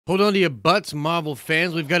Hold on to your butts, Marvel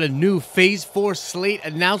fans. We've got a new Phase 4 slate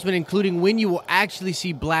announcement, including when you will actually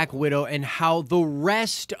see Black Widow and how the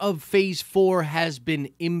rest of Phase 4 has been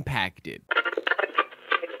impacted.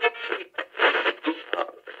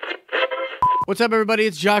 What's up, everybody?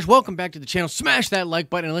 It's Josh. Welcome back to the channel. Smash that like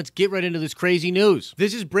button and let's get right into this crazy news.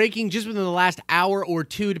 This is breaking just within the last hour or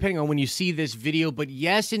two, depending on when you see this video. But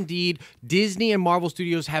yes, indeed, Disney and Marvel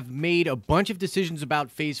Studios have made a bunch of decisions about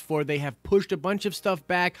Phase 4. They have pushed a bunch of stuff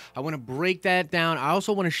back. I want to break that down. I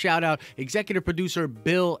also want to shout out executive producer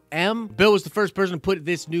Bill M. Bill was the first person to put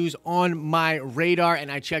this news on my radar, and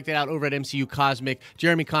I checked it out over at MCU Cosmic.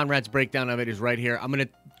 Jeremy Conrad's breakdown of it is right here. I'm going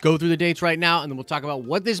to go through the dates right now, and then we'll talk about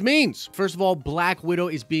what this means. First of all, Black Widow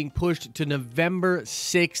is being pushed to November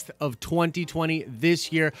 6th of 2020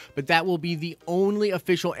 this year, but that will be the only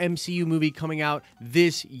official MCU movie coming out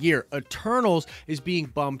this year. Eternals is being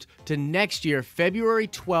bumped to next year, February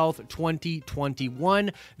 12th,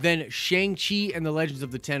 2021. Then Shang-Chi and the Legends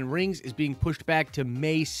of the Ten Rings is being pushed back to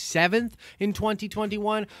May 7th in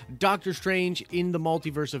 2021. Doctor Strange in the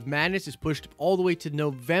Multiverse of Madness is pushed all the way to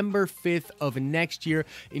November 5th of next year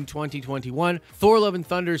in 2021. Thor: Love and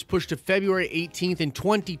Thunder is pushed to February 18th in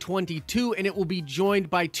 2022, and it will be joined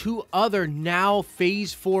by two other now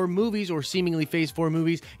Phase 4 movies, or seemingly Phase 4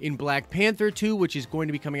 movies, in Black Panther 2, which is going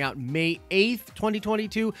to be coming out May 8th,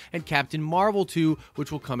 2022, and Captain Marvel 2,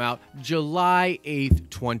 which will come out July 8th,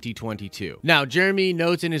 2022. Now, Jeremy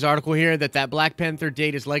notes in his article here that Black Panther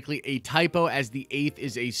date is likely a typo, as the 8th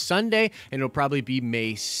is a Sunday, and it'll probably be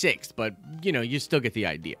May 6th, but, you know, you still get the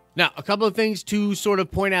idea. Now, a couple of things to sort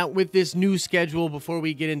of point out with this new schedule before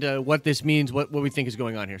we get into what this means, what we think is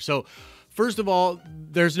going on here. So, first of all,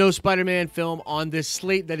 there's no Spider-Man film on this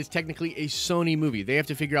slate that is technically a Sony movie. They have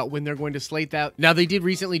to figure out when they're going to slate that. Now, they did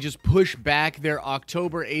recently just push back their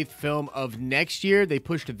October 8th film of next year. They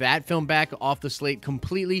pushed that film back off the slate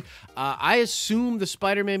completely. I assume the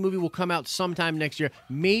Spider-Man movie will come out sometime next year,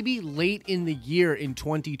 maybe late in the year in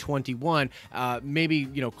 2021. Maybe,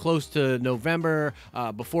 you know, close to November,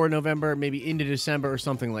 before November, maybe into December or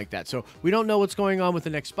something like that. So we don't know what's going on with the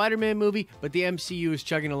next Spider-Man movie, but the MCU is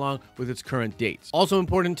chugging along with its current dates. Also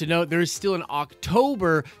important to note, there is still an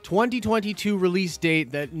October 2022 release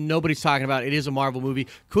date that nobody's talking about. It is a Marvel movie.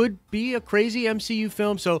 Could be a crazy MCU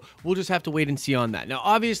film, so we'll just have to wait and see on that. Now,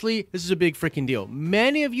 obviously, this is a big freaking deal.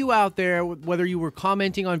 Many of you out there, whether you were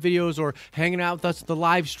commenting on videos or hanging out with us at the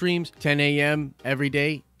live streams, 10 a.m. every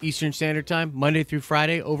day, Eastern Standard Time, Monday through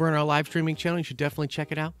Friday, over on our live streaming channel. You should definitely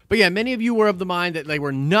check it out. But yeah, many of you were of the mind that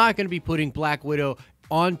we're not going to be putting Black Widow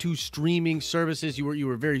onto streaming services. You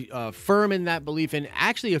were very firm in that belief, and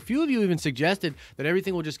actually a few of you even suggested that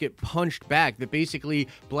everything will just get punched back, that basically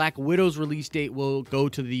Black Widow's release date will go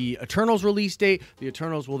to the Eternals release date, the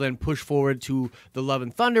Eternals will then push forward to the Love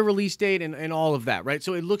and Thunder release date, and all of that, right?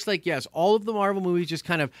 So it looks like, yes, all of the Marvel movies just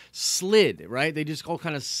kind of slid, right? They just all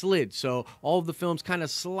kind of slid, so all of the films kind of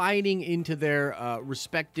sliding into their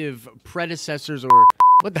respective predecessors, or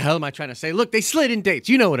what the hell am I trying to say? Look, they slid in dates.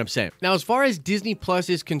 You know what I'm saying. Now, as far as Disney Plus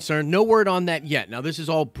is concerned, no word on that yet. Now, this is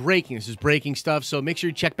all breaking. This is breaking stuff, so make sure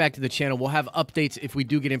you check back to the channel. We'll have updates if we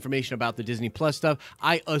do get information about the Disney Plus stuff.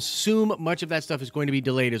 I assume much of that stuff is going to be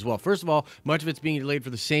delayed as well. First of all, much of it's being delayed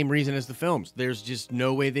for the same reason as the films. There's just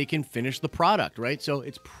no way they can finish the product, right? So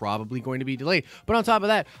it's probably going to be delayed. But on top of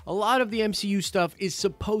that, a lot of the MCU stuff is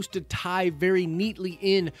supposed to tie very neatly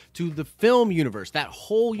in to the film universe. That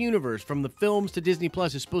whole universe, from the films to Disney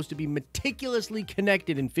Plus, is supposed to be meticulously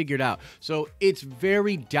connected and figured out. So it's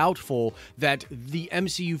very doubtful that the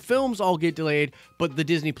MCU films all get delayed, but the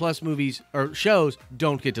Disney Plus movies or shows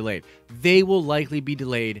don't get delayed. They will likely be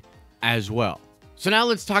delayed as well. So now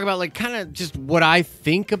let's talk about kind of just what I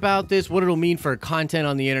think about this, what it'll mean for content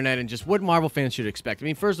on the internet, and just what Marvel fans should expect. I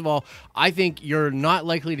mean, first of all, I think you're not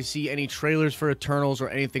likely to see any trailers for Eternals or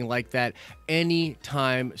anything like that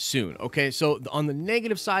anytime soon, okay? So on the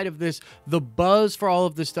negative side of this, the buzz for all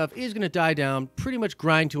of this stuff is going to die down, pretty much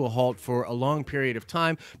grind to a halt for a long period of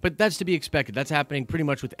time, but that's to be expected. That's happening pretty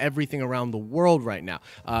much with everything around the world right now.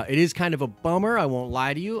 It is kind of a bummer, I won't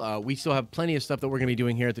lie to you. We still have plenty of stuff that we're going to be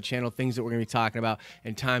doing here at the channel, things that we're going to be talking about,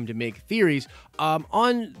 and time to make theories.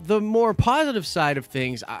 On the more positive side of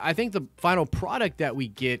things, I think the final product that we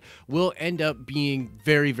get will end up being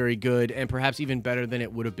very, very good, and perhaps even better than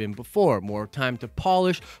it would have been before. More time to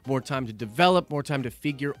polish, more time to develop, more time to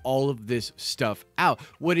figure all of this stuff out.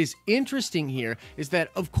 What is interesting here is that,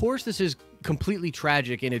 of course, this is completely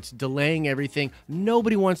tragic and it's delaying everything.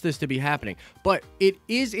 Nobody wants this to be happening. But it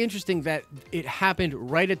is interesting that it happened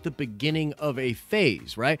right at the beginning of a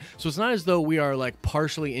phase, right? So it's not as though we are like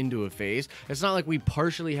partially into a phase. It's not like we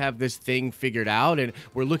partially have this thing figured out and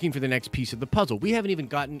we're looking for the next piece of the puzzle. We haven't even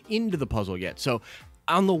gotten into the puzzle yet. So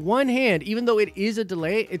on the one hand, even though it is a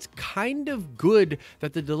delay, it's kind of good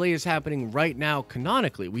that the delay is happening right now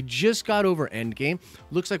canonically. We just got over Endgame.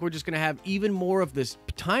 Looks like we're just going to have even more of this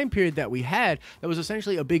time period that we had that was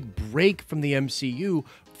essentially a big break from the MCU,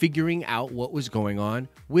 figuring out what was going on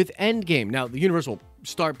with Endgame. Now, the universe will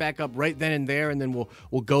start back up right then and there, and then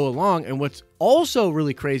we'll go along. And what's also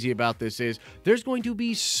really crazy about this is there's going to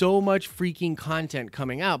be so much freaking content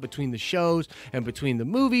coming out between the shows and between the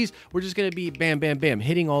movies. We're just going to be bam, bam, bam,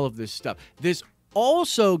 hitting all of this stuff. This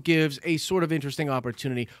also gives a sort of interesting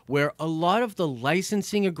opportunity where a lot of the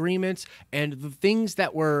licensing agreements and the things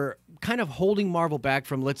that were kind of holding Marvel back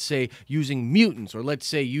from, let's say, using mutants, or let's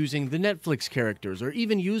say using the Netflix characters, or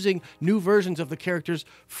even using new versions of the characters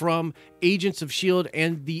from Agents of S.H.I.E.L.D.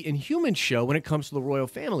 and the Inhumans show when it comes to the royal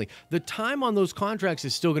family. The time on those contracts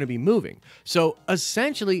is still going to be moving. So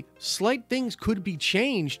essentially, slight things could be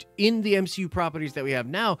changed in the MCU properties that we have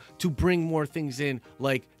now to bring more things in,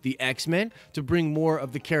 like the X-Men, to bring more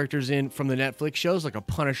of the characters in from the Netflix shows, like a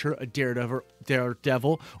Punisher, a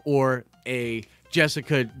Daredevil, or a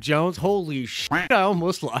Jessica Jones. Holy shit, I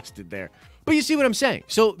almost lost it there. But you see what I'm saying?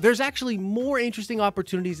 So there's actually more interesting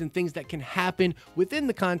opportunities and things that can happen within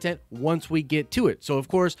the content once we get to it. So of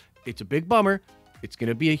course, it's a big bummer. It's going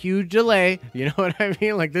to be a huge delay. You know what I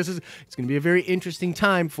mean? Like, it's going to be a very interesting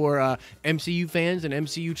time for MCU fans and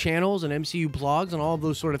MCU channels and MCU blogs and all of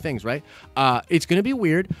those sort of things, right? It's going to be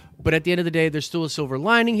weird, but at the end of the day, there's still a silver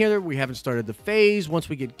lining here. We haven't started the phase. Once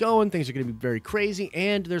we get going, things are going to be very crazy,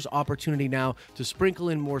 and there's opportunity now to sprinkle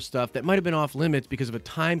in more stuff that might have been off limits because of a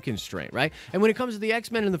time constraint, right? And when it comes to the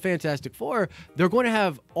X-Men and the Fantastic Four, they're going to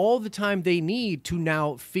have all the time they need to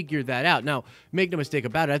now figure that out. Now, make no mistake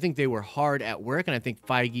about it, I think they were hard at work, and I think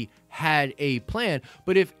Feige had a plan.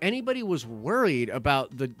 But if anybody was worried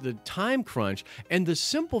about the time crunch, and the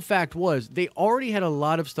simple fact was they already had a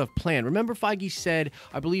lot of stuff planned. Remember, Feige said,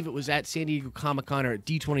 I believe it was at San Diego Comic-Con or at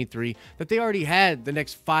D23, that they already had the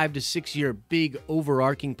next 5 to 6 year big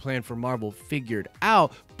overarching plan for Marvel figured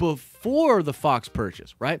out before the Fox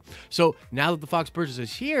purchase, right? So now that the Fox purchase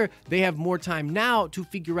is here, they have more time now to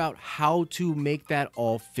figure out how to make that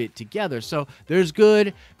all fit together. So there's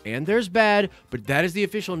good and there's bad, but that is the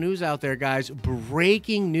official news out there, guys.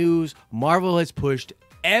 Breaking news: Marvel has pushed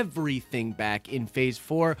everything back in Phase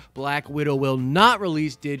 4. Black Widow will not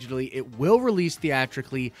release digitally. It will release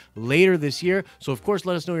theatrically later this year. So, of course,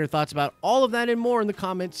 let us know your thoughts about all of that and more in the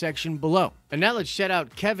comment section below. And now let's shout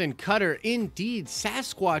out Kevin Cutter. Indeed,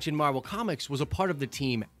 Sasquatch in Marvel Comics was a part of the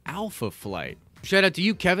team Alpha Flight. Shout out to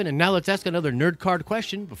you, Kevin, and now let's ask another nerd card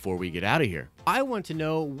question before we get out of here. I want to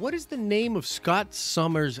know, what is the name of Scott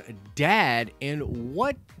Summers' dad, and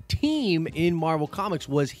what team in Marvel Comics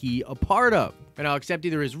was he a part of? And I'll accept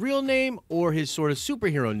either his real name or his sort of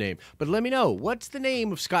superhero name. But let me know, what's the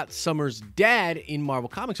name of Scott Summers' dad in Marvel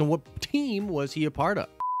Comics, and what team was he a part of?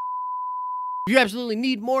 If you absolutely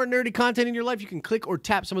need more nerdy content in your life, you can click or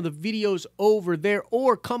tap some of the videos over there,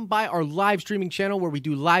 or come by our live streaming channel where we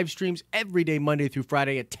do live streams every day, Monday through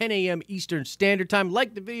Friday at 10 a.m. Eastern Standard Time.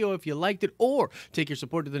 Like the video if you liked it, or take your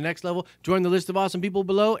support to the next level. Join the list of awesome people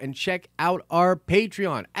below and check out our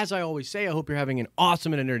Patreon. As I always say, I hope you're having an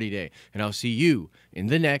awesome and a nerdy day, and I'll see you in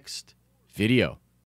the next video.